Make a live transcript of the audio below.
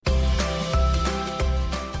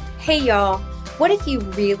Hey y'all, what if you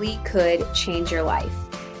really could change your life?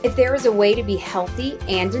 If there was a way to be healthy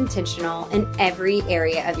and intentional in every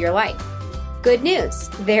area of your life? Good news,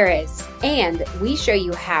 there is. And we show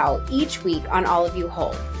you how each week on All of You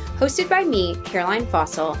Whole. Hosted by me, Caroline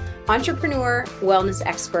Fossil, entrepreneur, wellness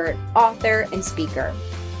expert, author, and speaker.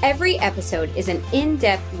 Every episode is an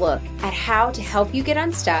in-depth look at how to help you get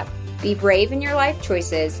unstuck, be brave in your life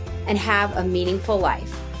choices, and have a meaningful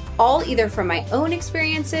life. All either from my own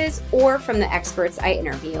experiences or from the experts I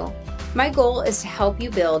interview. My goal is to help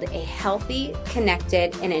you build a healthy,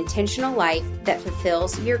 connected, and intentional life that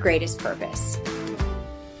fulfills your greatest purpose.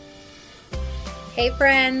 Hey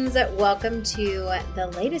friends, welcome to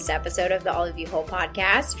the latest episode of the All of You Whole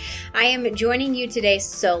podcast. I am joining you today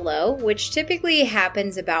solo, which typically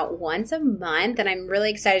happens about once a month, and I'm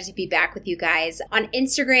really excited to be back with you guys. On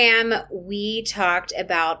Instagram, we talked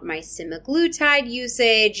about my Semaglutide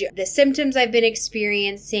usage, the symptoms I've been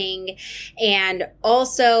experiencing, and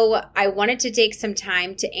also I wanted to take some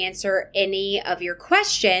time to answer any of your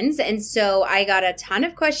questions, and so I got a ton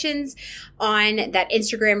of questions on that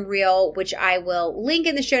Instagram reel, which I will link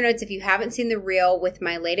in the show notes if you haven't seen the reel with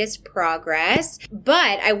my latest progress.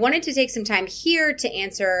 But I wanted to take some time here to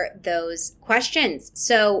answer those questions.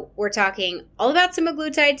 So we're talking all about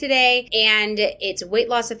semaglutide today and its weight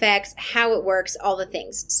loss effects, how it works, all the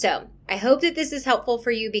things. So I hope that this is helpful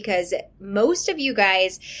for you because most of you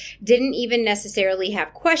guys didn't even necessarily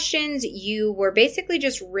have questions. You were basically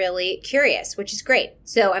just really curious, which is great.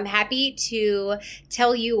 So I'm happy to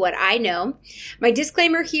tell you what I know. My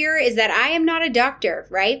disclaimer here is that I am not a doctor,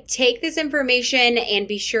 right? Take this information and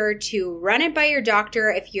be sure to run it by your doctor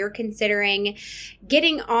if you're considering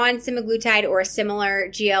getting on semaglutide or a similar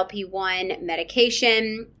GLP-1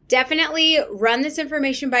 medication. Definitely run this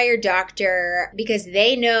information by your doctor because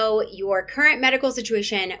they know your current medical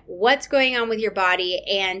situation, what's going on with your body,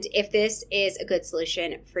 and if this is a good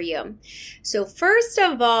solution for you. So first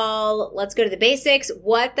of all, let's go to the basics.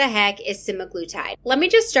 What the heck is semaglutide? Let me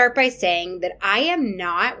just start by saying that I am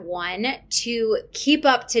not one to keep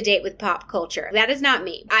up to date with pop culture. That is not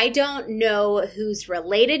me. I don't know who's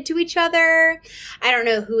related to each other. I don't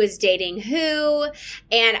know who is dating who,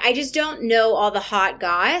 and I just don't know all the hot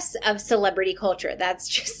goss of celebrity culture. That's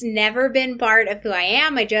just never been part of who I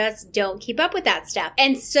am. I just don't keep up with that stuff.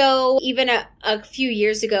 And so even a few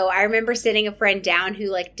years ago, I remember sitting a friend down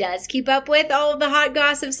who does keep up with all of the hot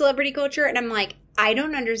goss of celebrity culture. And I'm like, I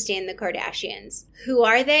don't understand the Kardashians. Who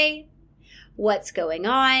are they? What's going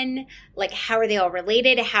on? How are they all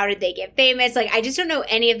related? How did they get famous? I just don't know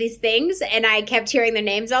any of these things. And I kept hearing their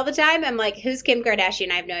names all the time. I'm like, who's Kim Kardashian?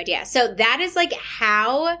 I have no idea. So that is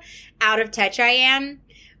how out of touch I am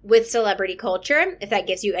with celebrity culture, if that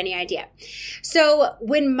gives you any idea. So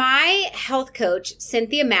when my health coach,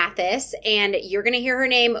 Cynthia Mathis, and you're going to hear her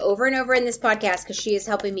name over and over in this podcast because she is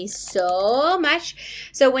helping me so much.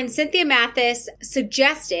 So when Cynthia Mathis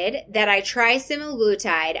suggested that I try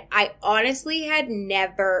semaglutide, I honestly had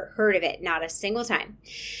never heard of it, not a single time.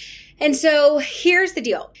 And so here's the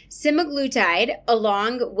deal. Semaglutide,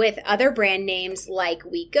 along with other brand names like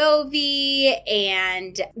Wegovy,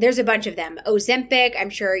 and there's a bunch of them, Ozempic, I'm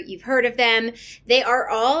sure you've heard of them. They are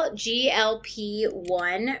all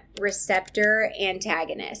GLP-1 receptor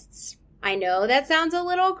antagonists. I know that sounds a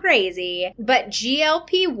little crazy, but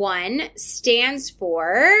GLP-1 stands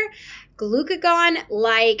for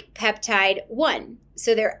glucagon-like peptide 1.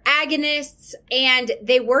 So they're agonists and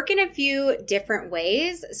they work in a few different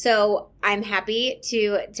ways. So I'm happy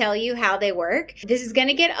to tell you how they work. This is going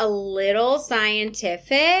to get a little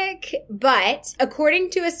scientific, but according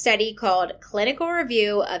to a study called Clinical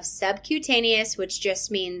Review of Subcutaneous, which just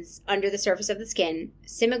means under the surface of the skin,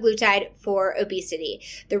 semaglutide for obesity.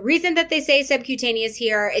 The reason that they say subcutaneous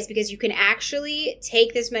here is because you can actually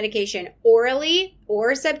take this medication orally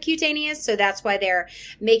or subcutaneous. So that's why they're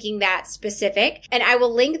making that specific. And I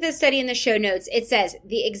will link this study in the show notes. It says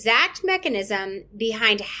the exact mechanism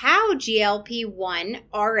behind how GLP-1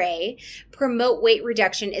 RA promote weight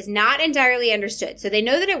reduction is not entirely understood. So they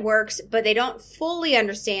know that it works, but they don't fully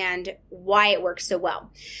understand why it works so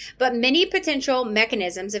well. But many potential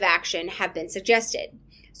mechanisms of action have been suggested.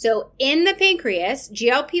 So in the pancreas,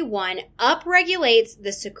 GLP-1 upregulates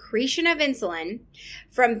the secretion of insulin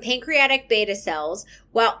from pancreatic beta cells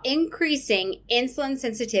while increasing insulin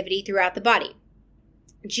sensitivity throughout the body.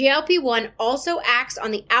 GLP-1 also acts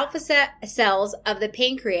on the alpha cells of the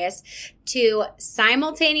pancreas to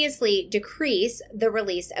simultaneously decrease the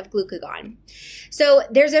release of glucagon. So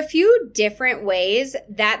there's a few different ways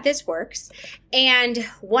that this works. And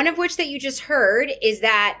one of which that you just heard is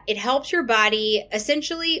that it helps your body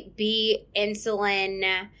essentially be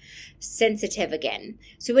insulin sensitive again.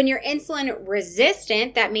 So when you're insulin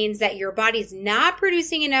resistant, that means that your body's not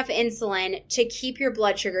producing enough insulin to keep your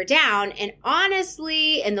blood sugar down. And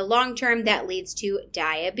honestly, in the long term, that leads to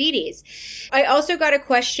diabetes. I also got a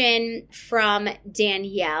question from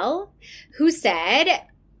Danielle who said,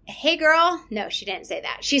 "Hey girl," no, she didn't say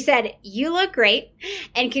that. She said, "You look great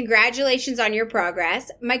and congratulations on your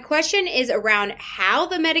progress. My question is around how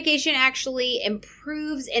the medication actually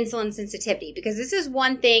improves insulin sensitivity, because this is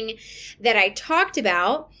one thing that I talked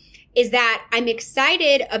about is that I'm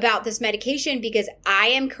excited about this medication because I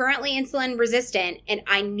am currently insulin resistant and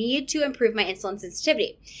I need to improve my insulin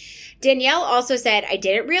sensitivity." Danielle also said, "I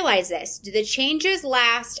didn't realize this. Do the changes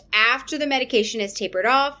last after the medication is tapered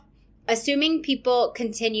off? Assuming people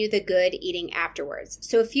continue the good eating afterwards."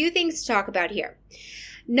 So a few things to talk about here.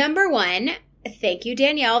 Number one, thank you,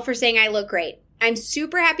 Danielle, for saying I look great. I'm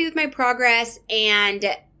super happy with my progress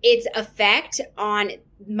and its effect on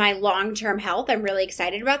my long-term health. I'm really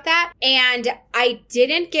excited about that. And I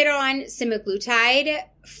didn't get on semaglutide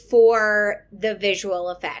for the visual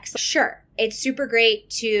effects. Sure, it's super great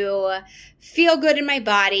to feel good in my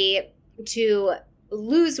body, to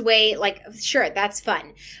lose weight, like, sure, that's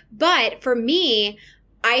fun. But for me,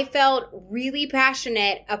 I felt really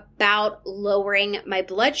passionate about lowering my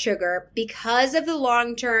blood sugar because of the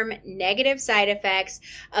long-term negative side effects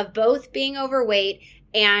of both being overweight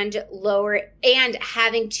and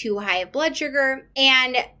having too high of blood sugar.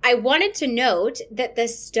 And I wanted to note that the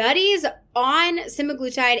studies on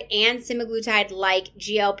semaglutide and semaglutide-like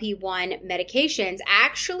GLP-1 medications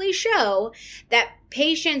actually show that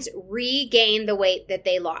patients regain the weight that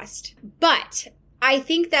they lost. But I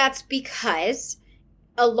think that's because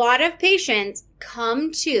a lot of patients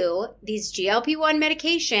come to these GLP-1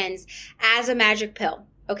 medications as a magic pill.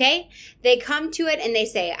 Okay? They come to it and they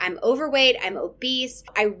say, "I'm overweight, I'm obese,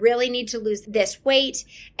 I really need to lose this weight.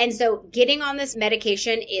 And so getting on this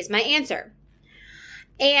medication is my answer."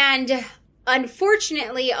 And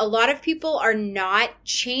unfortunately, a lot of people are not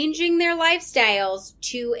changing their lifestyles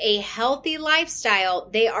to a healthy lifestyle.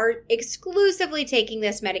 They are exclusively taking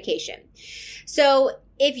this medication. So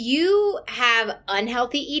if you have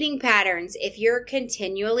unhealthy eating patterns, if you're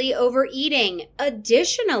continually overeating,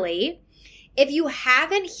 additionally, if you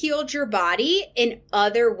haven't healed your body in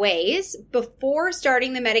other ways before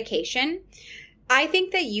starting the medication, I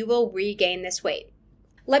think that you will regain this weight.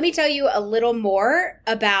 Let me tell you a little more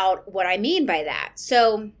about what I mean by that.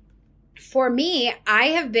 So for me, I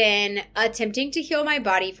have been attempting to heal my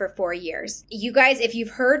body for 4 years. You guys, if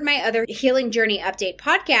you've heard my other Healing Journey Update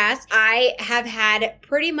podcast, I have had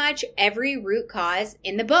pretty much every root cause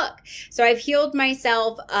in the book. So I've healed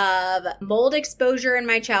myself of mold exposure in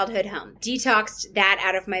my childhood home, detoxed that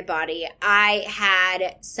out of my body. I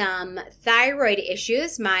had some thyroid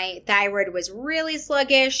issues. My thyroid was really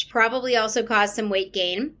sluggish, probably also caused some weight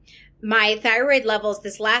gain. My thyroid levels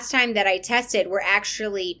this last time that I tested were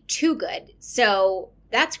actually too good. So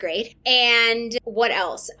that's great. And what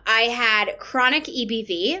else? I had chronic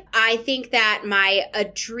EBV. I think that my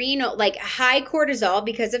adrenal, like high cortisol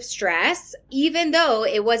because of stress, even though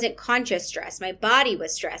it wasn't conscious stress, my body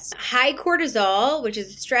was stressed. High cortisol, which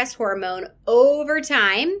is a stress hormone, over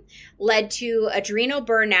time led to adrenal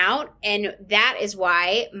burnout. And that is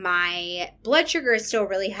why my blood sugar is still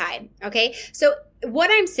really high. Okay. So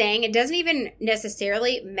what I'm saying, it doesn't even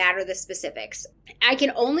necessarily matter the specifics. I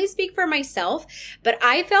can only speak for myself, but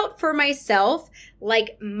I felt for myself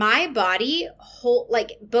like my body,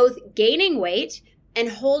 like both gaining weight and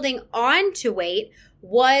holding on to weight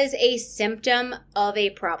was a symptom of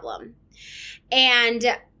a problem.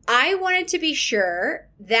 And I wanted to be sure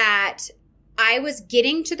that I was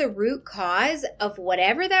getting to the root cause of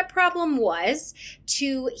whatever that problem was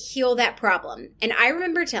to heal that problem. And I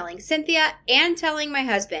remember telling Cynthia and telling my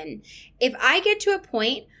husband, if I get to a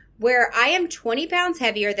point where I am 20 pounds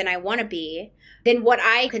heavier than I want to be, than what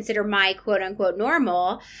I consider my quote unquote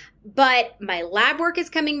normal, but my lab work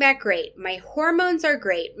is coming back great, my hormones are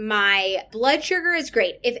great, my blood sugar is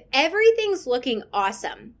great, if everything's looking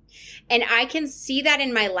awesome, and I can see that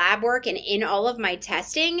in my lab work and in all of my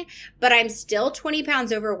testing, but I'm still 20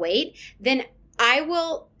 pounds overweight, then I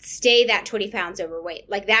will stay that 20 pounds overweight.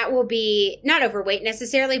 Like that will be not overweight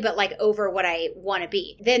necessarily, but like over what I want to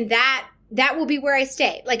be. Then that will be where I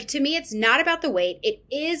stay. Like to me, it's not about the weight. It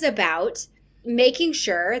is about making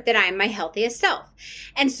sure that I'm my healthiest self.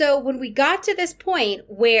 And so when we got to this point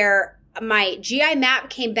where My GI map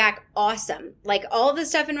came back awesome. Like all of the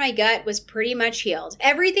stuff in my gut was pretty much healed.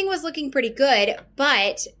 Everything was looking pretty good,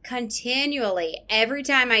 but continually, every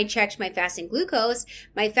time I checked my fasting glucose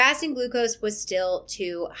was still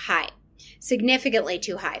too high. Significantly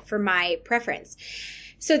too high for my preference.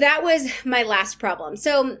 So that was my last problem.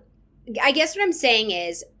 So I guess what I'm saying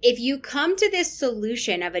is, if you come to this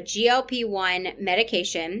solution of a GLP-1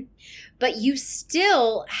 medication, but you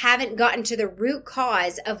still haven't gotten to the root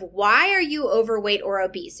cause of why are you overweight or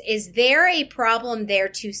obese? Is there a problem there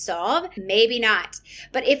to solve? Maybe not.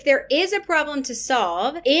 But if there is a problem to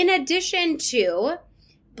solve, in addition to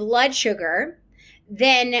blood sugar,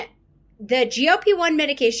 then the GLP-1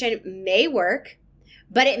 medication may work,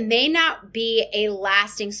 but it may not be a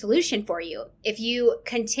lasting solution for you. If you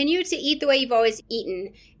continue to eat the way you've always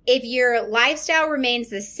eaten, if your lifestyle remains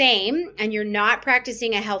the same and you're not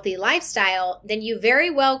practicing a healthy lifestyle, then you very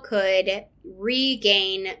well could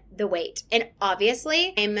regain the weight. And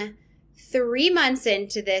obviously, I'm 3 months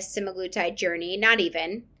into this semaglutide journey, not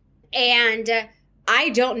even, and I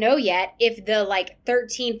don't know yet if the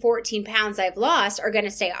 13, 14 pounds I've lost are going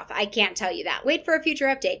to stay off. I can't tell you that. Wait for a future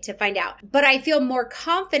update to find out. But I feel more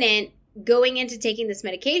confident going into taking this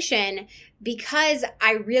medication because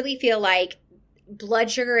I really feel like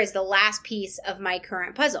blood sugar is the last piece of my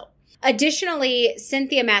current puzzle. Additionally,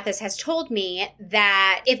 Cynthia Mathis has told me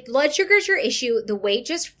that if blood sugar is your issue, the weight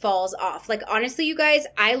just falls off. Like, honestly, you guys,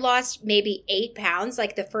 I lost maybe 8 pounds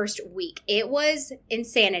the first week. It was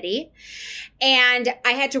insanity. And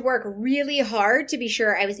I had to work really hard to be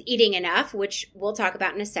sure I was eating enough, which we'll talk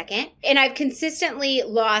about in a second. And I've consistently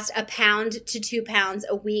lost 1 pound to 2 pounds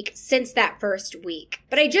a week since that first week.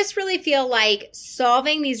 But I just really feel like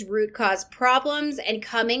solving these root cause problems and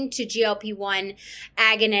coming to GLP-1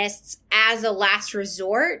 agonists as a last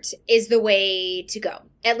resort is the way to go.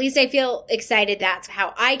 At least I feel excited. That's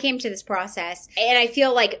how I came to this process. And I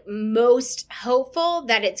feel most hopeful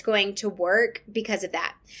that it's going to work because of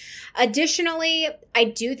that. Additionally, I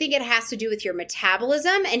do think it has to do with your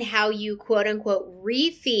metabolism and how you quote unquote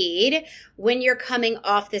refeed when you're coming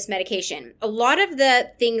off this medication. A lot of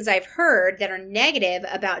the things I've heard that are negative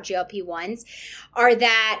about GLP-1s are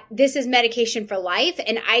that this is medication for life,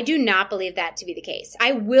 and I do not believe that to be the case.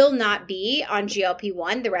 I will not be on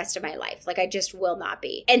GLP-1 the rest of my life. I just will not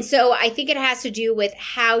be. And so I think it has to do with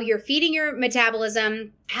how you're feeding your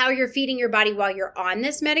metabolism, how you're feeding your body while you're on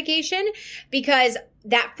this medication, because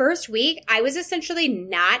that first week, I was essentially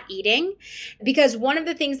not eating because one of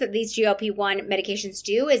the things that these GLP-1 medications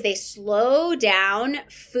do is they slow down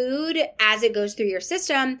food as it goes through your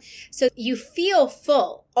system so you feel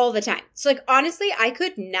full all the time. So honestly, I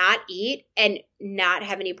could not eat and not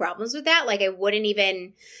have any problems with that. I wouldn't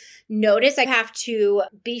even notice. I have to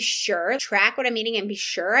be sure, track what I'm eating and be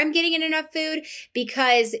sure I'm getting in enough food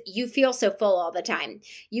because you feel so full all the time.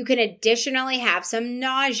 You can additionally have some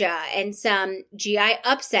nausea and some GI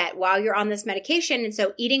upset while you're on this medication. And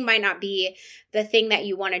so eating might not be the thing that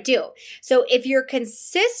you want to do. So if you're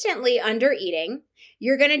consistently under eating,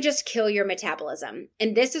 you're going to just kill your metabolism.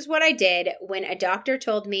 And this is what I did when a doctor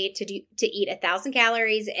told me to eat 1,000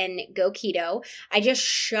 calories and go keto. I just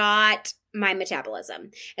shot my metabolism.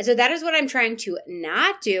 And so that is what I'm trying to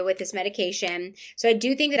not do with this medication. So I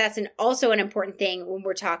do think that that's also an important thing when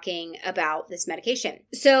we're talking about this medication.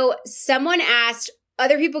 So someone asked,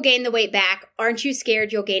 other people gain the weight back. Aren't you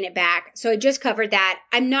scared you'll gain it back? So I just covered that.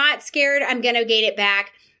 I'm not scared I'm going to gain it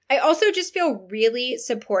back. I also just feel really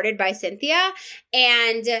supported by Cynthia.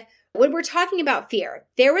 And when we're talking about fear,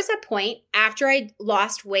 there was a point after I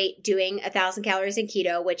lost weight doing 1,000 calories in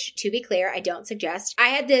keto, which to be clear, I don't suggest. I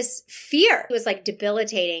had this fear. It was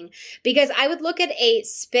debilitating because I would look at a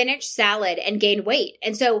spinach salad and gain weight.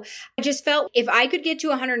 And so I just felt if I could get to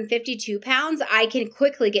 152 pounds, I can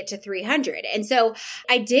quickly get to 300. And so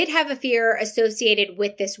I did have a fear associated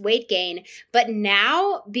with this weight gain. But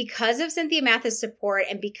now, because of Cynthia Mathis' support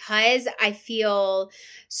and because I feel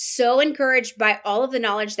so encouraged by all of the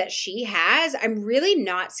knowledge that she has, I'm really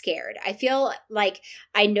not scared. I feel like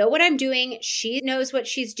I know what I'm doing. She knows what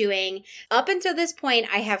she's doing. Up until this point,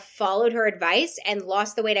 I have followed her advice and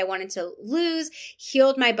lost the weight I wanted to lose,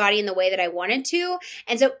 healed my body in the way that I wanted to.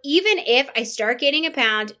 And so even if I start gaining 1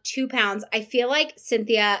 pound, 2 pounds, I feel like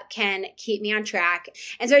Cynthia can keep me on track.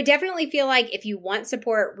 And so I definitely feel like if you want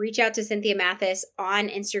support, reach out to Cynthia Mathis on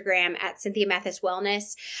Instagram at Cynthia Mathis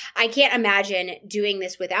Wellness. I can't imagine doing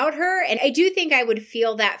this without her. And I do think I would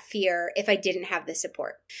feel that fear if I didn't have the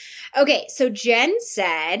support. Okay, so Jen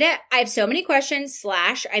said, I have so many questions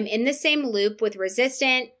 / I'm in the same loop with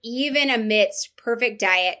resistant, even amidst perfect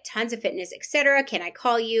diet, tons of fitness, etc. Can I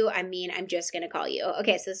call you? I mean, I'm just going to call you.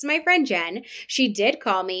 Okay, so this is my friend Jen. She did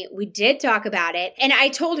call me. We did talk about it. And I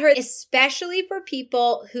told her, especially for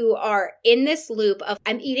people who are in this loop of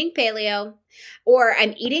I'm eating paleo, or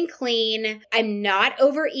I'm eating clean, I'm not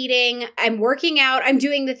overeating, I'm working out, I'm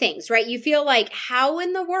doing the things, right? You feel like, how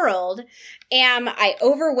in the world am I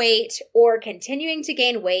overweight or continuing to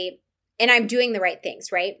gain weight and I'm doing the right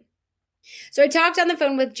things, right? So I talked on the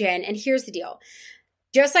phone with Jen, and here's the deal.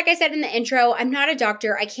 Just like I said in the intro, I'm not a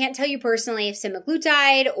doctor. I can't tell you personally if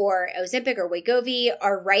Semaglutide or Ozempic or Wegovy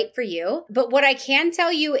are right for you. But what I can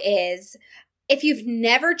tell you is if you've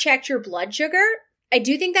never checked your blood sugar, I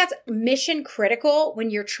do think that's mission critical when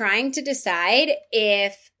you're trying to decide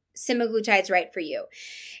if semaglutide's right for you.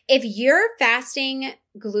 If your fasting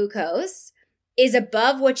glucose is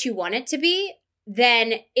above what you want it to be,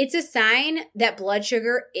 then it's a sign that blood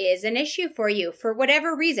sugar is an issue for you for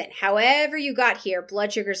whatever reason. However you got here,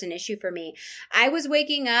 blood sugar is an issue for me. I was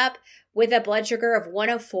waking up with a blood sugar of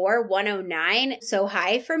 104, 109, so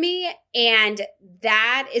high for me. And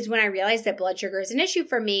that is when I realized that blood sugar is an issue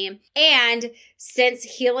for me. And since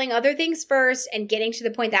healing other things first and getting to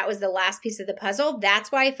the point that was the last piece of the puzzle,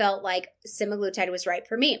 that's why I felt like semaglutide was right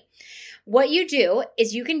for me. What you do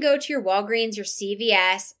is you can go to your Walgreens, your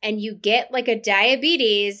CVS, and you get like a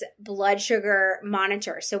diabetes blood sugar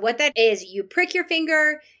monitor. So what that is, you prick your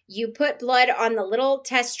finger, you put blood on the little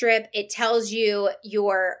test strip. It tells you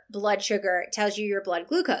your blood sugar. It tells you your blood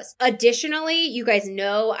glucose. Additionally, you guys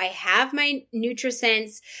know I have my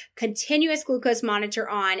NutriSense continuous glucose monitor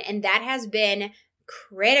on, and that has been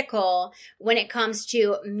critical when it comes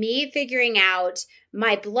to me figuring out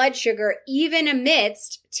my blood sugar, even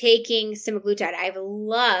amidst taking semaglutide. I've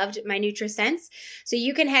loved my NutriSense. So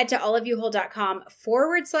you can head to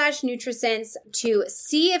alleofyouwhole.com/NutriSense to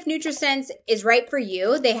see if NutriSense is right for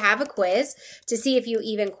you. They have a quiz to see if you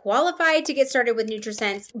even qualify to get started with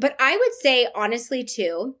NutriSense. But I would say honestly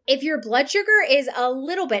too, if your blood sugar is a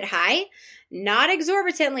little bit high, not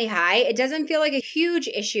exorbitantly high, it doesn't feel like a huge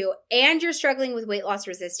issue, and you're struggling with weight loss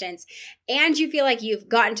resistance, and you feel like you've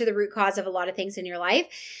gotten to the root cause of a lot of things in your life,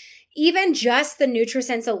 even just the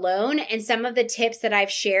NutriSense alone and some of the tips that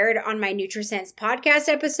I've shared on my NutriSense podcast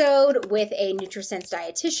episode with a NutriSense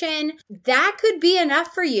dietitian, that could be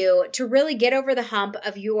enough for you to really get over the hump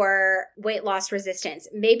of your weight loss resistance.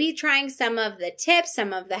 Maybe trying some of the tips,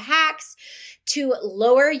 some of the hacks to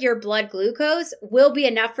lower your blood glucose will be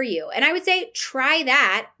enough for you. And I would say try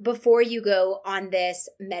that before you go on this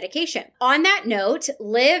medication. On that note,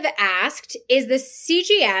 Liv asked, is the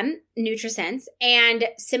CGM NutriSense and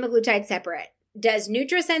semaglutide separate? Does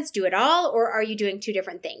NutriSense do it all, or are you doing two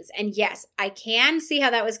different things? And yes, I can see how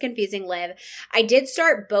that was confusing, Liv. I did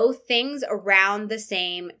start both things around the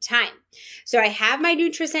same time. So I have my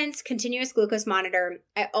NutriSense continuous glucose monitor.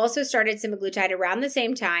 I also started semaglutide around the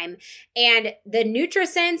same time. And the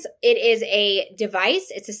NutriSense, it is a device.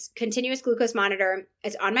 It's a continuous glucose monitor.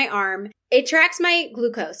 It's on my arm. It tracks my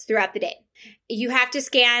glucose throughout the day. You have to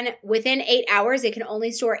scan within 8 hours. It can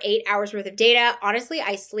only store 8 hours worth of data. Honestly,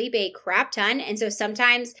 I sleep a crap ton. And so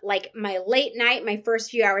sometimes like my late night, my first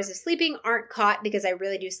few hours of sleeping aren't caught because I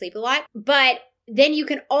really do sleep a lot. But then you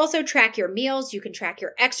can also track your meals. You can track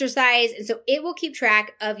your exercise. And so it will keep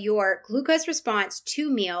track of your glucose response to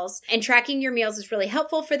meals. And tracking your meals is really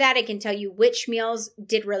helpful for that. It can tell you which meals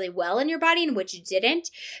did really well in your body and which didn't.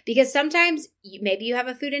 Because sometimes maybe you have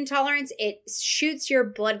a food intolerance. It shoots your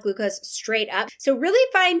blood glucose straight up. So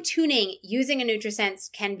really fine tuning using a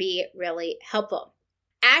NutriSense can be really helpful.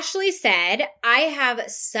 Ashley said, I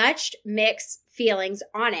have such mixed feelings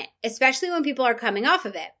on it, especially when people are coming off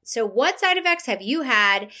of it. So what side effects have you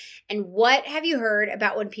had, and what have you heard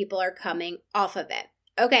about when people are coming off of it?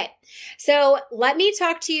 Okay, so let me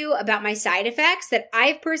talk to you about my side effects that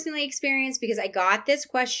I've personally experienced because I got this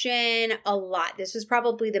question a lot. This was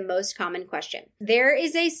probably the most common question. There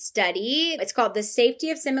is a study, it's called The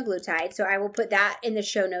Safety of Semaglutide, so I will put that in the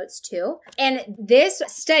show notes too. And this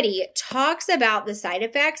study talks about the side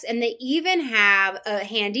effects, and they even have a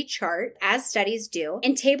handy chart, as studies do.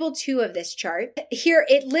 In table 2 of this chart, here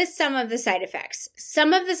it lists some of the side effects.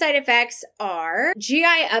 Some of the side effects are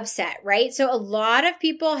GI upset, right? So a lot of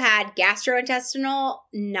people had gastrointestinal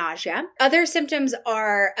nausea. Other symptoms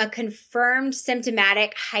are a confirmed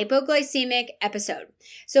symptomatic hypoglycemic episode.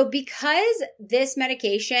 So because this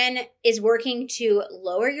medication is working to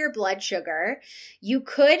lower your blood sugar, you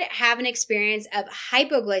could have an experience of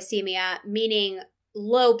hypoglycemia, meaning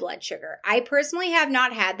low blood sugar. I personally have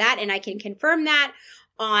not had that, and I can confirm that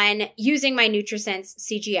on using my NutriSense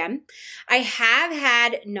CGM. I have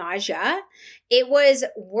had nausea. It was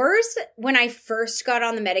worse when I first got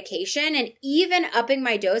on the medication, and even upping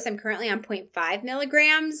my dose, I'm currently on 0.5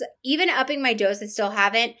 milligrams. Even upping my dose, I still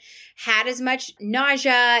haven't had as much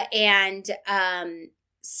nausea and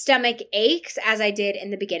stomach aches as I did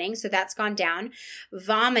in the beginning. So that's gone down.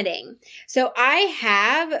 Vomiting. So I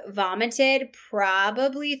have vomited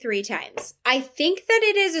probably 3 times. I think that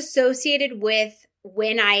it is associated with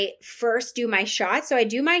when I first do my shot. So I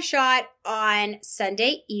do my shot on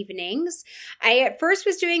Sunday evenings. I at first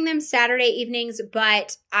was doing them Saturday evenings,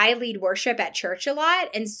 but I lead worship at church a lot.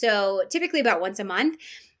 And so typically about once a month.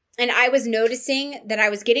 And I was noticing that I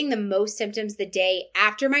was getting the most symptoms the day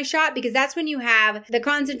after my shot, because that's when you have the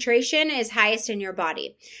concentration is highest in your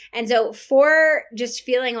body. And so for just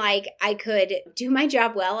feeling like I could do my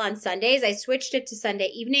job well on Sundays, I switched it to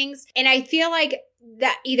Sunday evenings. And I feel like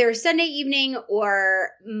that either Sunday evening or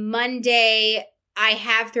Monday, I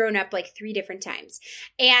have thrown up like 3 different times.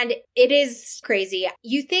 And it is crazy.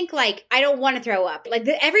 You think like, I don't want to throw up. Like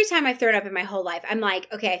every time I've thrown up in my whole life, I'm like,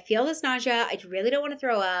 okay, I feel this nausea. I really don't want to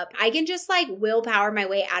throw up. I can just like willpower my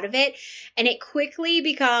way out of it. And it quickly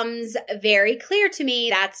becomes very clear to me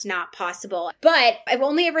that's not possible. But I've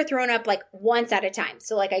only ever thrown up like once at a time.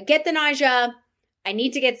 So like I get the nausea, I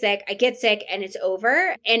need to get sick, I get sick, and it's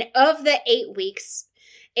over. And of the 8 weeks,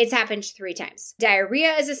 it's happened 3 times.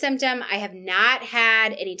 Diarrhea is a symptom. I have not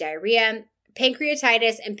had any diarrhea,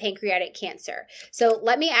 pancreatitis, and pancreatic cancer. So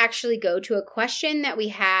let me actually go to a question that we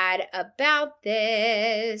had about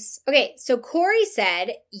this. Okay, so Corey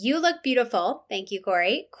said, "You look beautiful." Thank you,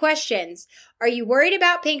 Corey. Questions. Are you worried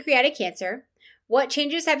about pancreatic cancer? What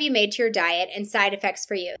changes have you made to your diet and side effects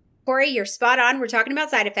for you? Corey, you're spot on. We're talking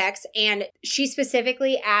about side effects, and she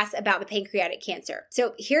specifically asked about the pancreatic cancer.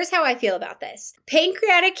 So here's how I feel about this.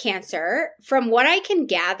 Pancreatic cancer, from what I can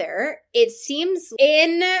gather, it seems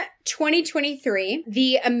in 2023,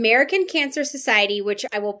 the American Cancer Society, which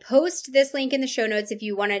I will post this link in the show notes if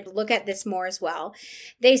you want to look at this more as well,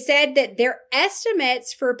 they said that their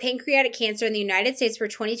estimates for pancreatic cancer in the United States for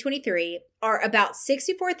 2023 are about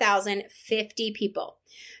 64,050 people.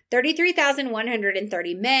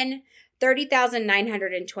 33,130 men,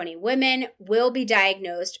 30,920 women will be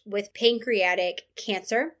diagnosed with pancreatic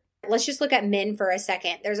cancer. Let's just look at men for a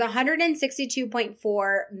second. There's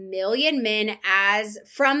 162.4 million men as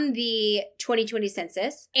from the 2020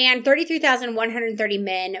 census, and 33,130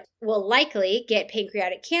 men will likely get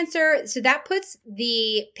pancreatic cancer. So that puts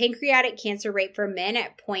the pancreatic cancer rate for men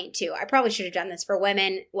at 0.2. I probably should have done this for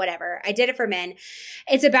women, whatever. I did it for men.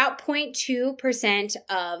 It's about 0.2%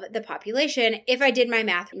 of the population. If I did my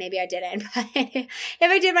math, maybe I didn't, but if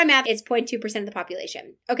I did my math, it's 0.2% of the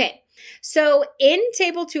population. Okay. So in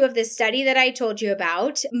table 2 of this study that I told you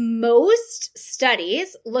about, most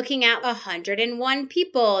studies looking at 101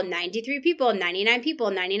 people, 93 people, 99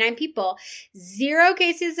 people, 99 people, 0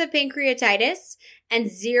 cases of pancreatitis and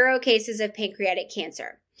 0 cases of pancreatic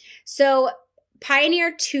cancer. So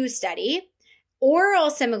Pioneer 2 study, oral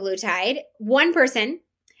semaglutide, 1 person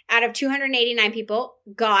out of 289 people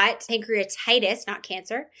got pancreatitis, not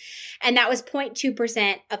cancer, and that was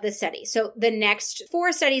 0.2% of the study. So the next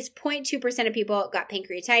 4 studies, 0.2% of people got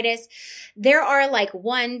pancreatitis. There are like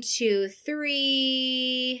 1, 2,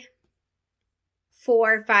 3,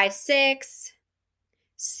 4, 5, 6,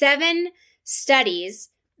 7 studies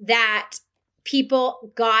that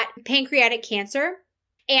people got pancreatic cancer.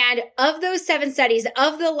 And of those 7 studies,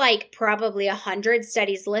 of the like probably 100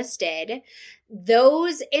 studies listed,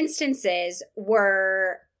 those instances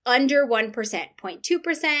were under 1%,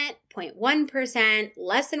 0.2%, 0.1%,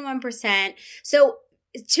 less than 1%. So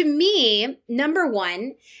to me, number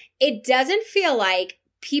one, it doesn't feel like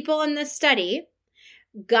people in the study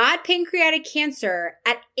got pancreatic cancer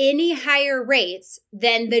at any higher rates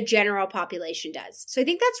than the general population does. So I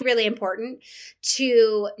think that's really important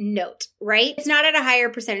to note, right? It's not at a higher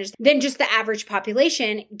percentage than just the average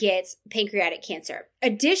population gets pancreatic cancer.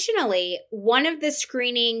 Additionally, one of the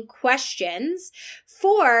screening questions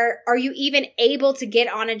for are you even able to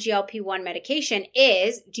get on a GLP-1 medication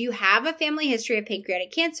is, do you have a family history of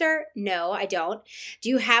pancreatic cancer? No, I don't. Do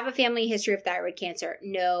you have a family history of thyroid cancer?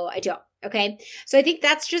 No, I don't. Okay. So I think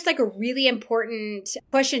that's just like a really important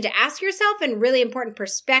question to ask yourself and really important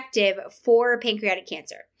perspective for pancreatic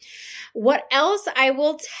cancer. What else I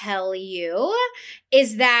will tell you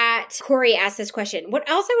is that Corey asked this question. What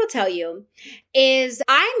else I will tell you is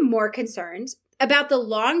I'm more concerned about the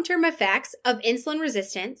long-term effects of insulin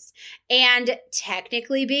resistance and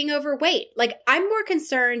technically being overweight. Like I'm more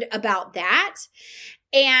concerned about that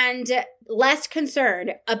and less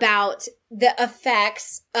concerned about the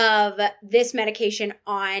effects of this medication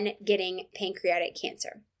on getting pancreatic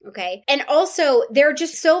cancer. Okay. And also, there are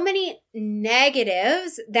just so many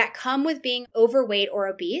negatives that come with being overweight or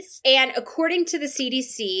obese. And according to the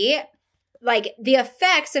CDC, like the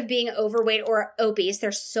effects of being overweight or obese,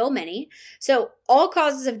 there's so many. So all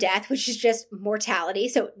causes of death, which is just mortality.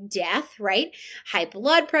 So death, right? High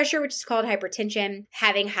blood pressure, which is called hypertension,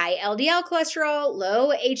 having high LDL cholesterol,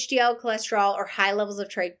 low HDL cholesterol, or high levels of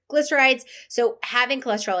triglycerides. So having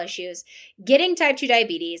cholesterol issues, getting type 2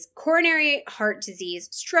 diabetes, coronary heart disease,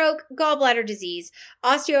 stroke, gallbladder disease,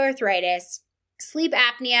 osteoarthritis, sleep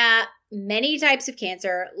apnea, many types of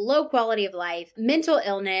cancer, low quality of life, mental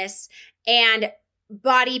illness, and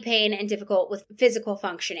body pain and difficult with physical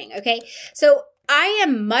functioning. Okay. So I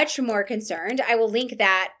am much more concerned. I will link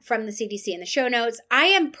that from the CDC in the show notes. I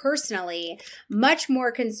am personally much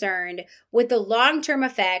more concerned with the long-term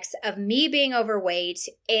effects of me being overweight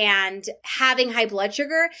and having high blood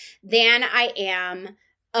sugar than I am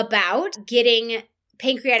about getting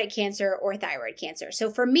pancreatic cancer or thyroid cancer.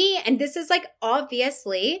 So for me, and this is like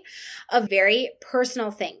obviously a very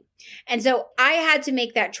personal thing. And so I had to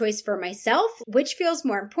make that choice for myself, which feels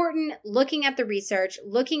more important, looking at the research,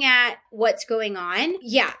 looking at what's going on.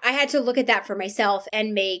 Yeah, I had to look at that for myself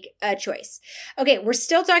and make a choice. Okay, we're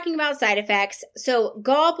still talking about side effects. So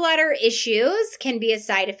gallbladder issues can be a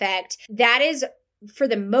side effect. That is for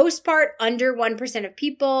the most part, under 1% of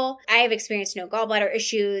people. I have experienced no gallbladder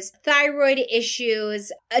issues, thyroid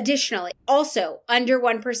issues. Additionally, also under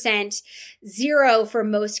 1%, zero for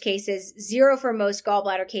most cases, zero for most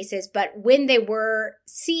gallbladder cases. But when they were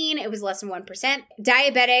seen, it was less than 1%.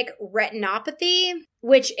 Diabetic retinopathy,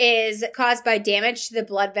 which is caused by damage to the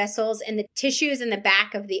blood vessels and the tissues in the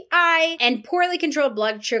back of the eye. And poorly controlled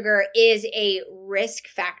blood sugar is a risk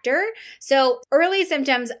factor. So early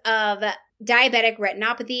symptoms of diabetic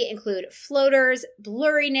retinopathy include floaters,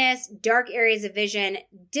 blurriness, dark areas of vision,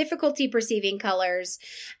 difficulty perceiving colors,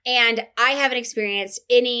 and I haven't experienced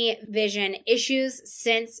any vision issues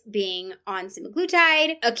since being on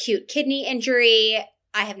semaglutide. Acute kidney injury,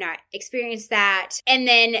 I have not experienced that. And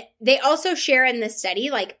then they also share in this study,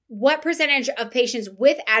 like what percentage of patients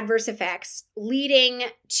with adverse effects leading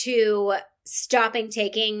to stopping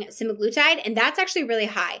taking semaglutide, and that's actually really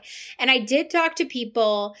high. And I did talk to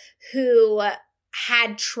people who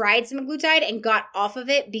had tried semaglutide and got off of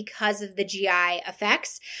it because of the GI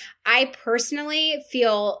effects. I personally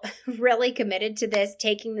feel really committed to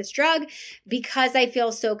taking this drug because I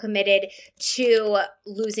feel so committed to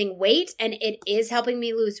losing weight, and it is helping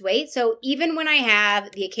me lose weight. So even when I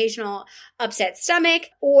have the occasional upset stomach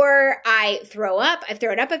or I throw up, I've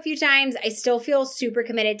thrown up a few times, I still feel super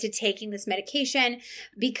committed to taking this medication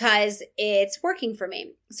because it's working for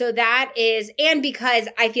me. So that is, and because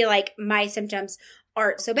I feel like my symptoms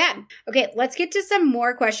aren't so bad. Okay, let's get to some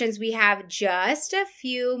more questions. We have just a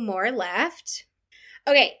few more left.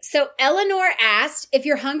 Okay, so Eleanor asked, if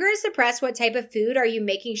your hunger is suppressed, what type of food are you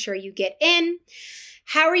making sure you get in?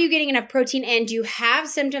 How are you getting enough protein in? Do you have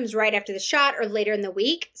symptoms right after the shot or later in the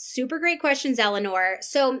week? Super great questions, Eleanor.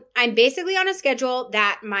 So I'm basically on a schedule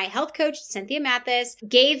that my health coach, Cynthia Mathis,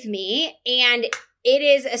 gave me, and it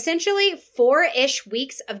is essentially 4-ish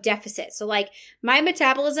weeks of deficit. So like my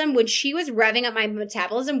metabolism, when she was revving up my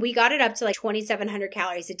metabolism, we got it up to like 2,700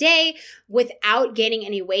 calories a day without gaining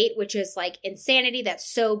any weight, which is like insanity. That's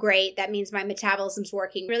so great. That means my metabolism's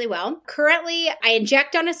working really well. Currently, I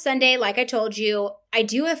inject on a Sunday, like I told you. I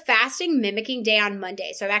do a fasting mimicking day on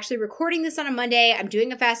Monday. So I'm actually recording this on a Monday. I'm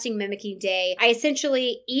doing a fasting mimicking day. I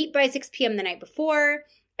essentially eat by 6 p.m. the night before.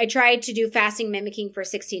 I tried to do fasting mimicking for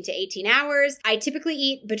 16 to 18 hours. I typically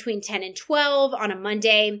eat between 10 and 12 on a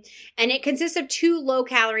Monday, and it consists of 2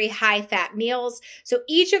 low-calorie, high-fat meals. So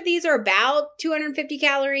each of these are about 250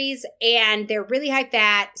 calories, and they're really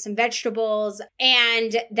high-fat, some vegetables,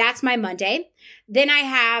 and that's my Monday. Then I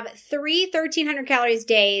have 3 1,300 calories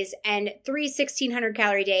days and 3 1,600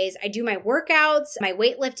 calorie days. I do my workouts, my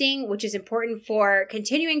weightlifting, which is important for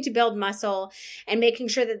continuing to build muscle and making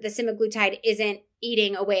sure that the semaglutide isn't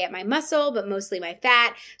eating away at my muscle, but mostly my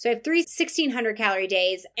fat. So I have 3 1,600 calorie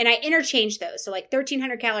days, and I interchange those. So like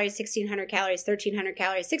 1,300 calories, 1,600 calories, 1,300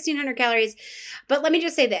 calories, 1,600 calories. But let me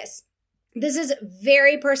just say this. This is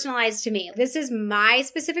very personalized to me. This is my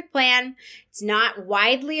specific plan. It's not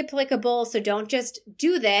widely applicable, so don't just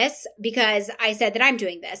do this because I said that I'm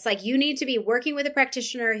doing this. Like, you need to be working with a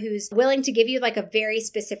practitioner who's willing to give you like a very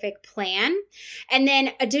specific plan. And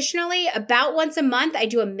then additionally, about once a month, I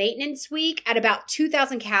do a maintenance week at about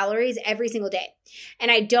 2,000 calories every single day.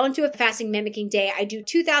 And I don't do a fasting mimicking day. I do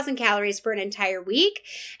 2,000 calories for an entire week.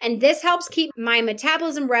 And this helps keep my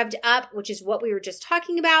metabolism revved up, which is what we were just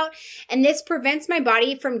talking about. And this prevents my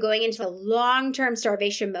body from going into a long-term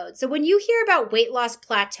starvation mode. So when you hear about weight loss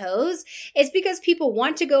plateaus, it's because people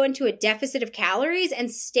want to go into a deficit of calories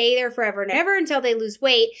and stay there forever and ever until they lose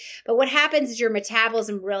weight. But what happens is your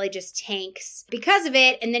metabolism really just tanks because of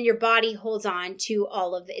it. And then your body holds on to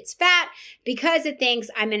all of its fat because it thinks,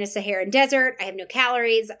 I'm in a Saharan desert. I have no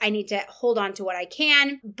calories. I need to hold on to what I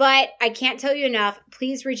can. But I can't tell you enough.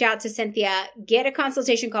 Please reach out to Cynthia. Get a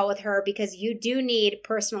consultation call with her because you do need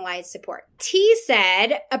personalized support. T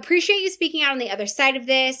said, appreciate you speaking out on the other side of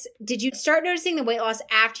this. Did you start noticing the weight loss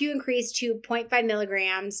after you increased to 0.5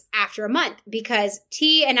 milligrams after a month? Because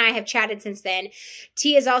T and I have chatted since then.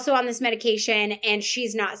 T is also on this medication and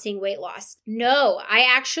she's not seeing weight loss. No, I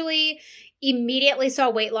actually immediately saw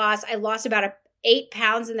weight loss. I lost about 8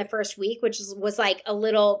 pounds in the first week, which was like a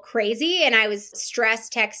little crazy. And I was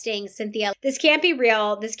stressed texting Cynthia, this can't be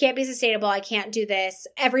real. This can't be sustainable. I can't do this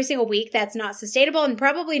every single week. That's not sustainable and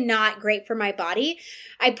probably not great for my body.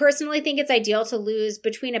 I personally think it's ideal to lose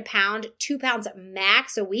between 1 pound, 2 pounds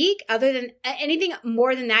max a week. Other than anything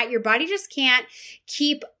more than that, your body just can't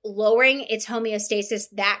keep lowering its homeostasis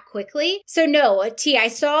that quickly. So no, T, I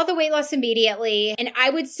saw the weight loss immediately. And I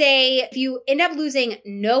would say if you end up losing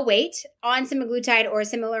no weight on semaglutide or a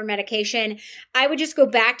similar medication, I would just go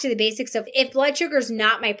back to the basics of if blood sugar is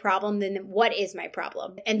not my problem, then what is my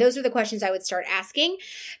problem? And those are the questions I would start asking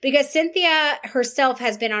because Cynthia herself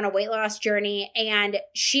has been on a weight loss journey and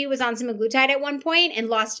she was on semaglutide at one point and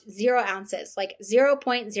lost 0 ounces, like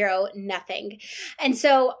 0.0 nothing. And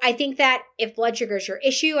so I think that if blood sugar is your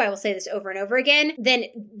issue, I will say this over and over again, then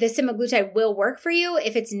the semaglutide will work for you.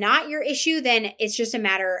 If it's not your issue, then it's just a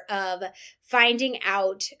matter of finding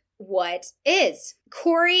out what is.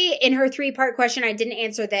 Corey, in her 3-part question, I didn't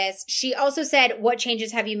answer this. She also said, what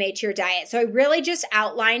changes have you made to your diet? So I really just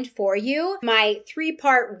outlined for you my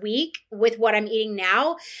 3-part week with what I'm eating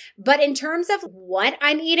now. But in terms of what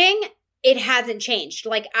I'm eating, it hasn't changed.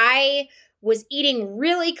 Like I was eating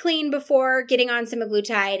really clean before getting on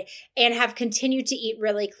semaglutide and have continued to eat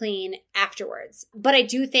really clean afterwards. But I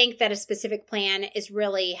do think that a specific plan is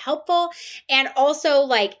really helpful. And also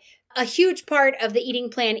like a huge part of the eating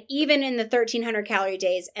plan, even in the 1,300 calorie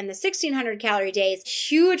days and the 1,600 calorie days,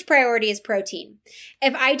 huge priority is protein.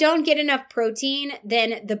 If I don't get enough protein,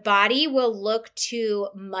 then the body will look to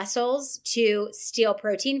muscles to steal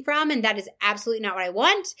protein from, and that is absolutely not what I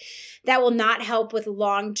want. That will not help with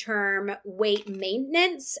long-term weight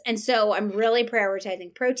maintenance, and so I'm really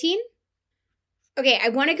prioritizing protein. Okay, I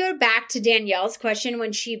want to go back to Danielle's question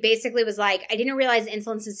when she basically was like, I didn't realize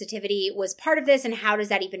insulin sensitivity was part of this and how does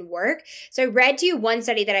that even work? So I read to you one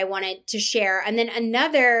study that I wanted to share and then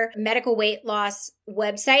another medical weight loss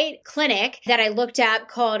website clinic that I looked up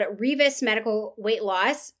called Revis Medical Weight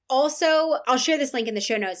Loss. Also, I'll share this link in the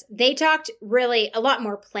show notes. They talked really a lot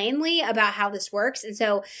more plainly about how this works. And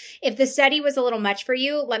so if the study was a little much for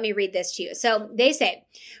you, let me read this to you. So they say,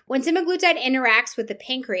 when semaglutide interacts with the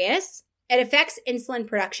pancreas, it affects insulin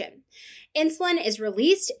production. Insulin is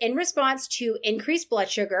released in response to increased blood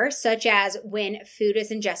sugar, such as when food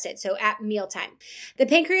is ingested, so at mealtime. The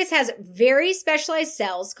pancreas has very specialized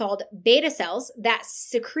cells called beta cells that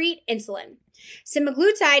secrete insulin.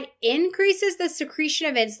 Semaglutide increases the secretion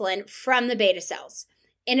of insulin from the beta cells.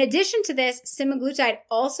 In addition to this, semaglutide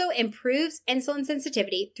also improves insulin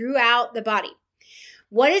sensitivity throughout the body.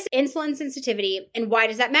 What is insulin sensitivity and why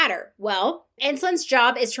does that matter? Well, insulin's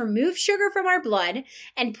job is to remove sugar from our blood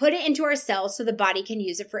and put it into our cells so the body can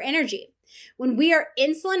use it for energy. When we are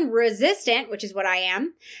insulin resistant, which is what I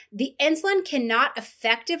am, the insulin cannot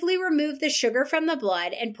effectively remove the sugar from the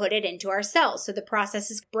blood and put it into our cells. So the process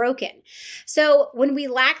is broken. So when we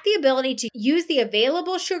lack the ability to use the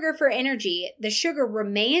available sugar for energy, the sugar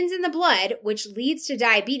remains in the blood, which leads to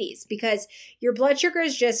diabetes because your blood sugar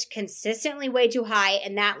is just consistently way too high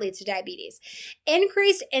and that leads to diabetes.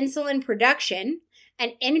 Increased insulin production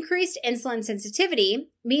and increased insulin sensitivity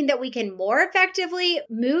mean that we can more effectively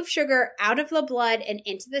move sugar out of the blood and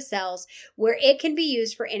into the cells where it can be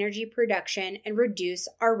used for energy production and reduce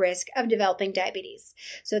our risk of developing diabetes.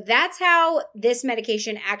 So that's how this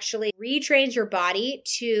medication actually retrains your body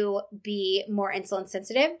to be more insulin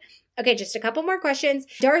sensitive. Okay, just a couple more questions.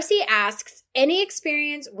 Darcy asks, any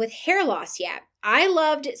experience with hair loss yet? I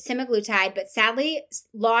loved Semaglutide, but sadly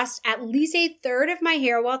lost at least a third of my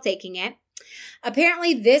hair while taking it.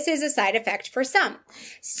 Apparently, this is a side effect for some.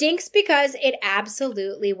 Stinks because it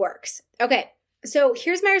absolutely works. Okay, so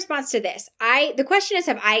here's my response to this. The question is,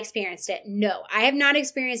 have I experienced it? No, I have not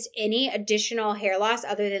experienced any additional hair loss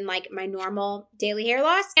other than like my normal daily hair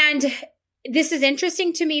loss. And this is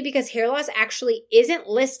interesting to me because hair loss actually isn't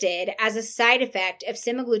listed as a side effect of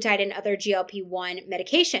semaglutide and other GLP-1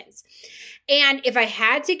 medications. And if I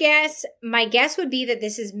had to guess, my guess would be that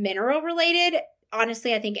this is mineral related.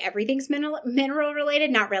 Honestly, I think everything's mineral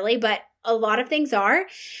related, not really, but a lot of things are.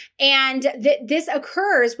 And this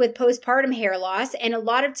occurs with postpartum hair loss. And a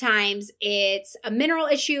lot of times it's a mineral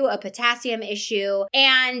issue, a potassium issue.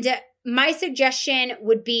 And my suggestion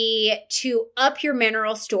would be to up your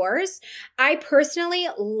mineral stores. I personally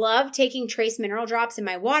love taking trace mineral drops in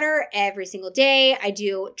my water every single day. I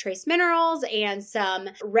do trace minerals and some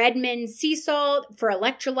Redmond sea salt for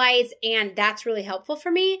electrolytes, and that's really helpful for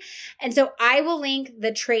me. And so I will link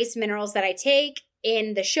the trace minerals that I take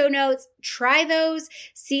in the show notes. Try those,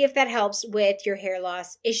 see if that helps with your hair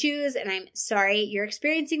loss issues. And I'm sorry you're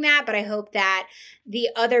experiencing that, but I hope that the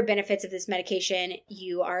other benefits of this medication,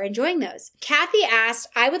 you are enjoying those. Kathy asked,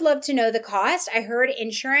 I would love to know the cost. I heard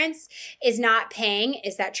insurance is not paying.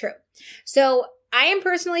 Is that true? So I am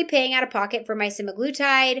personally paying out of pocket for my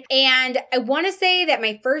semaglutide, and I want to say that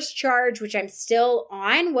my first charge, which I'm still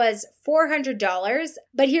on, was $400.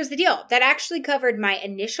 But here's the deal. That actually covered my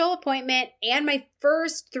initial appointment and my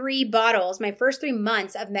first 3 bottles, my first 3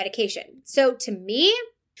 months of medication. So to me,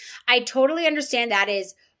 I totally understand that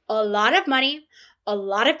is a lot of money. A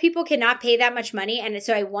lot of people cannot pay that much money. And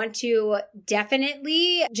so I want to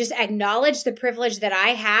definitely just acknowledge the privilege that I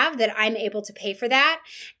have, that I'm able to pay for that.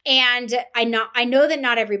 And I know that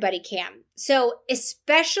not everybody can. So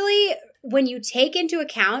especially when you take into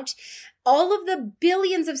account all of the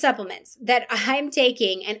billions of supplements that I'm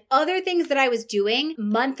taking and other things that I was doing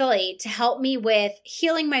monthly to help me with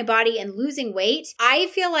healing my body and losing weight, I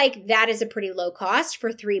feel like that is a pretty low cost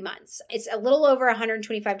for 3 months. It's a little over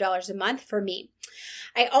 $125 a month for me.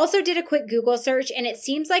 I also did a quick Google search, and it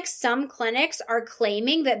seems like some clinics are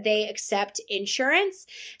claiming that they accept insurance.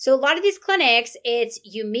 So a lot of these clinics, it's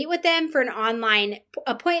you meet with them for an online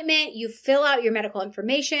appointment, you fill out your medical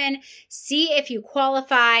information, see if you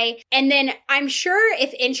qualify, and then I'm sure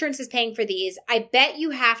if insurance is paying for these, I bet you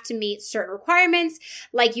have to meet certain requirements,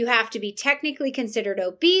 like you have to be technically considered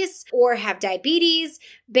obese or have diabetes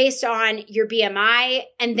based on your BMI,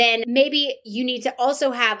 and then maybe you need to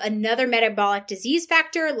also have another metabolic disease factor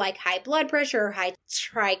like high blood pressure or high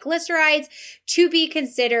triglycerides to be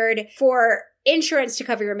considered for insurance to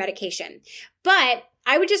cover your medication. But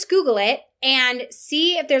I would just Google it and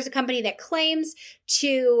see if there's a company that claims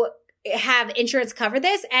to have insurance cover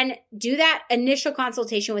this and do that initial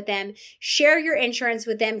consultation with them, share your insurance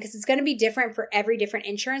with them because it's going to be different for every different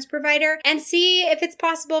insurance provider, and see if it's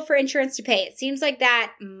possible for insurance to pay. It seems like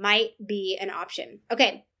that might be an option.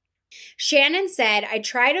 Okay. Shannon said, I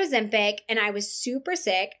tried Ozempic and I was super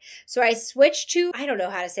sick. So I switched to, I don't know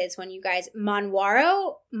how to say this one, you guys,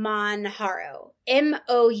 Monjaro, Mounjaro,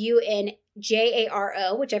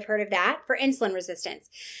 which I've heard of that, for insulin resistance.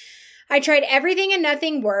 I tried everything and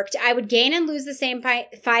nothing worked. I would gain and lose the same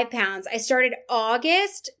 5 pounds. I started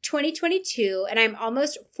August 2022 and I'm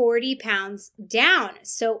almost 40 pounds down.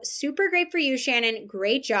 So super great for you, Shannon.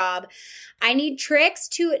 Great job. I need tricks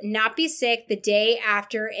to not be sick the day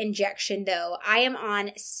after injection though. I am on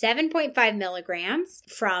 7.5 milligrams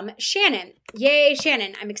from Shannon. Yay,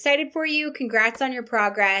 Shannon. I'm excited for you. Congrats on your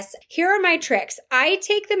progress. Here are my tricks. I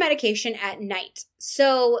take the medication at night.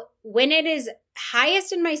 So when it is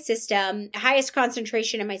highest in my system, highest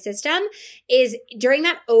concentration in my system is during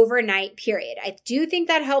that overnight period. I do think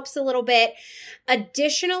that helps a little bit.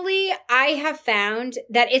 Additionally, I have found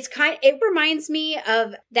that it reminds me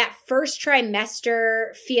of that first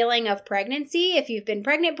trimester feeling of pregnancy. If you've been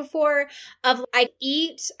pregnant before, of I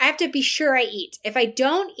have to be sure I eat. If I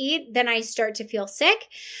don't eat, then I start to feel sick.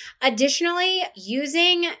 Additionally,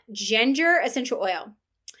 using ginger essential oil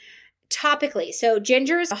topically. So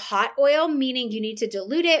ginger is a hot oil, meaning you need to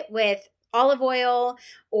dilute it with olive oil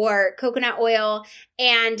or coconut oil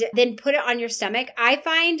and then put it on your stomach. I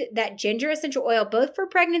find that ginger essential oil, both for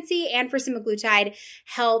pregnancy and for semaglutide,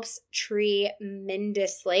 helps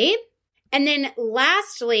tremendously. And then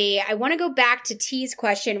lastly, I want to go back to T's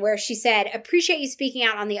question where she said, appreciate you speaking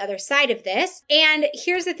out on the other side of this. And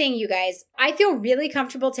here's the thing, you guys, I feel really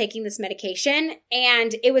comfortable taking this medication.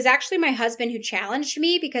 And it was actually my husband who challenged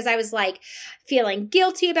me because I was like feeling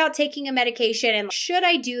guilty about taking a medication and should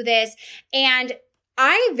I do this? And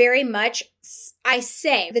I very much, I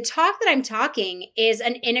say the talk that I'm talking is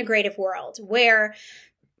an integrative world where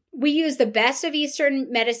we use the best of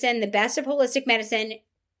Eastern medicine, the best of holistic medicine,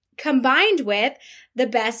 combined with the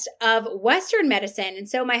best of Western medicine. And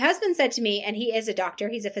so my husband said to me, and he is a doctor,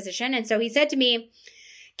 he's a physician. And so he said to me,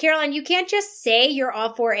 Caroline, you can't just say you're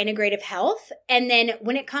all for integrative health, and then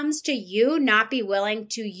when it comes to you, not be willing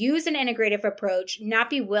to use an integrative approach, not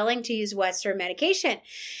be willing to use Western medication.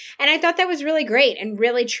 And I thought that was really great and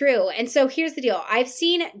really true. And so here's the deal. I've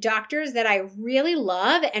seen doctors that I really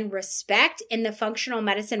love and respect in the functional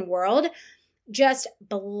medicine world just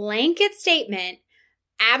blanket statement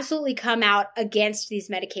absolutely come out against these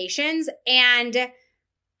medications. And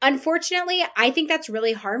unfortunately, I think that's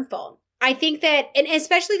really harmful. I think that, and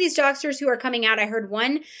especially these doctors who are coming out, I heard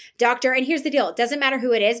one doctor, and here's the deal. It doesn't matter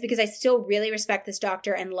who it is because I still really respect this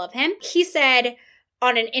doctor and love him. He said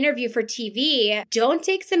on an interview for TV, don't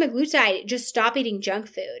take semaglutide, just stop eating junk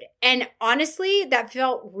food. And honestly, that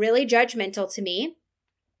felt really judgmental to me.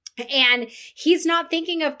 And he's not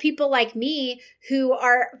thinking of people like me who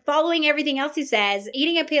are following everything else he says,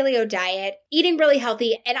 eating a paleo diet, eating really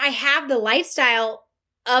healthy. And I have the lifestyle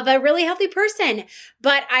of a really healthy person,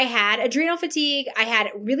 but I had adrenal fatigue, I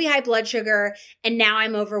had really high blood sugar, and now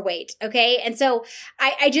I'm overweight. Okay. And so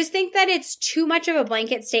I just think that it's too much of a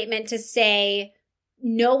blanket statement to say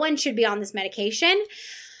no one should be on this medication.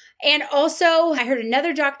 And also, I heard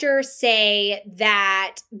another doctor say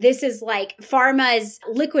that this is like pharma's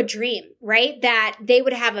liquid dream, right? That they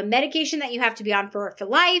would have a medication that you have to be on for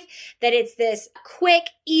life, that it's this quick,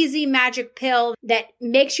 easy magic pill that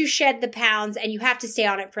makes you shed the pounds and you have to stay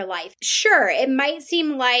on it for life. Sure, it might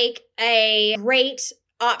seem like a great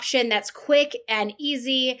option that's quick and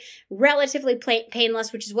easy, relatively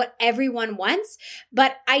painless, which is what everyone wants.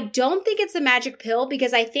 But I don't think it's a magic pill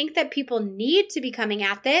because I think that people need to be coming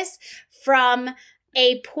at this from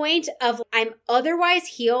a point of I'm otherwise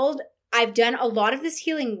healed. I've done a lot of this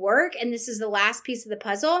healing work, and this is the last piece of the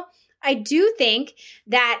puzzle. I do think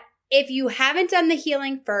that if you haven't done the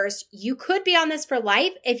healing first, you could be on this for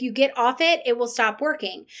life. If you get off it, it will stop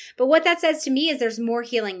working. But what that says to me is there's more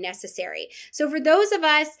healing necessary. So for those of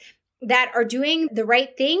us that are doing the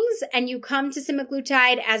right things and you come to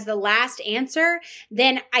semaglutide as the last answer,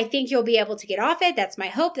 then I think you'll be able to get off it. That's my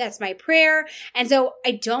hope. That's my prayer. And so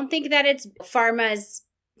I don't think that it's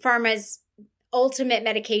pharma's ultimate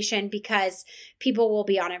medication because people will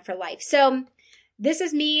be on it for life. So this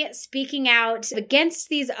is me speaking out against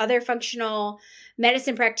these other functional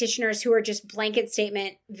medicine practitioners who are just blanket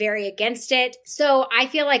statement very against it. So I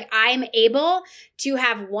feel like I'm able to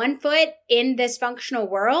have one foot in this functional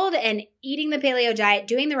world and eating the paleo diet,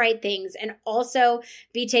 doing the right things, and also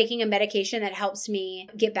be taking a medication that helps me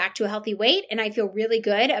get back to a healthy weight. And I feel really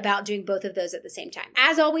good about doing both of those at the same time.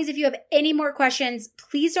 As always, if you have any more questions,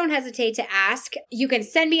 please don't hesitate to ask. You can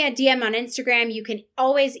send me a DM on Instagram. You can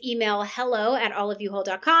always email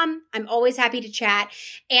hello@allofyouwhole.com. I'm always happy to chat.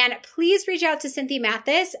 And please reach out to Cynthia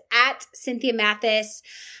Mathis at Cynthia Mathis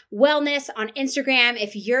Wellness on Instagram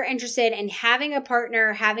if you're interested in having a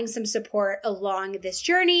partner, having some support along this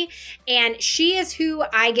journey. And she is who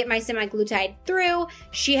I get my semaglutide through.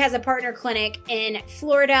 She has a partner clinic in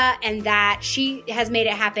Florida, and that she has made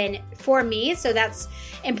it happen for me. So that's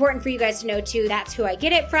important for you guys to know too. That's who I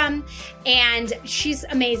get it from. And she's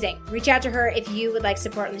amazing. Reach out to her if you would like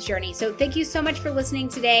support on this journey. So thank you so much for listening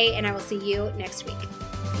today, and I will see you next week.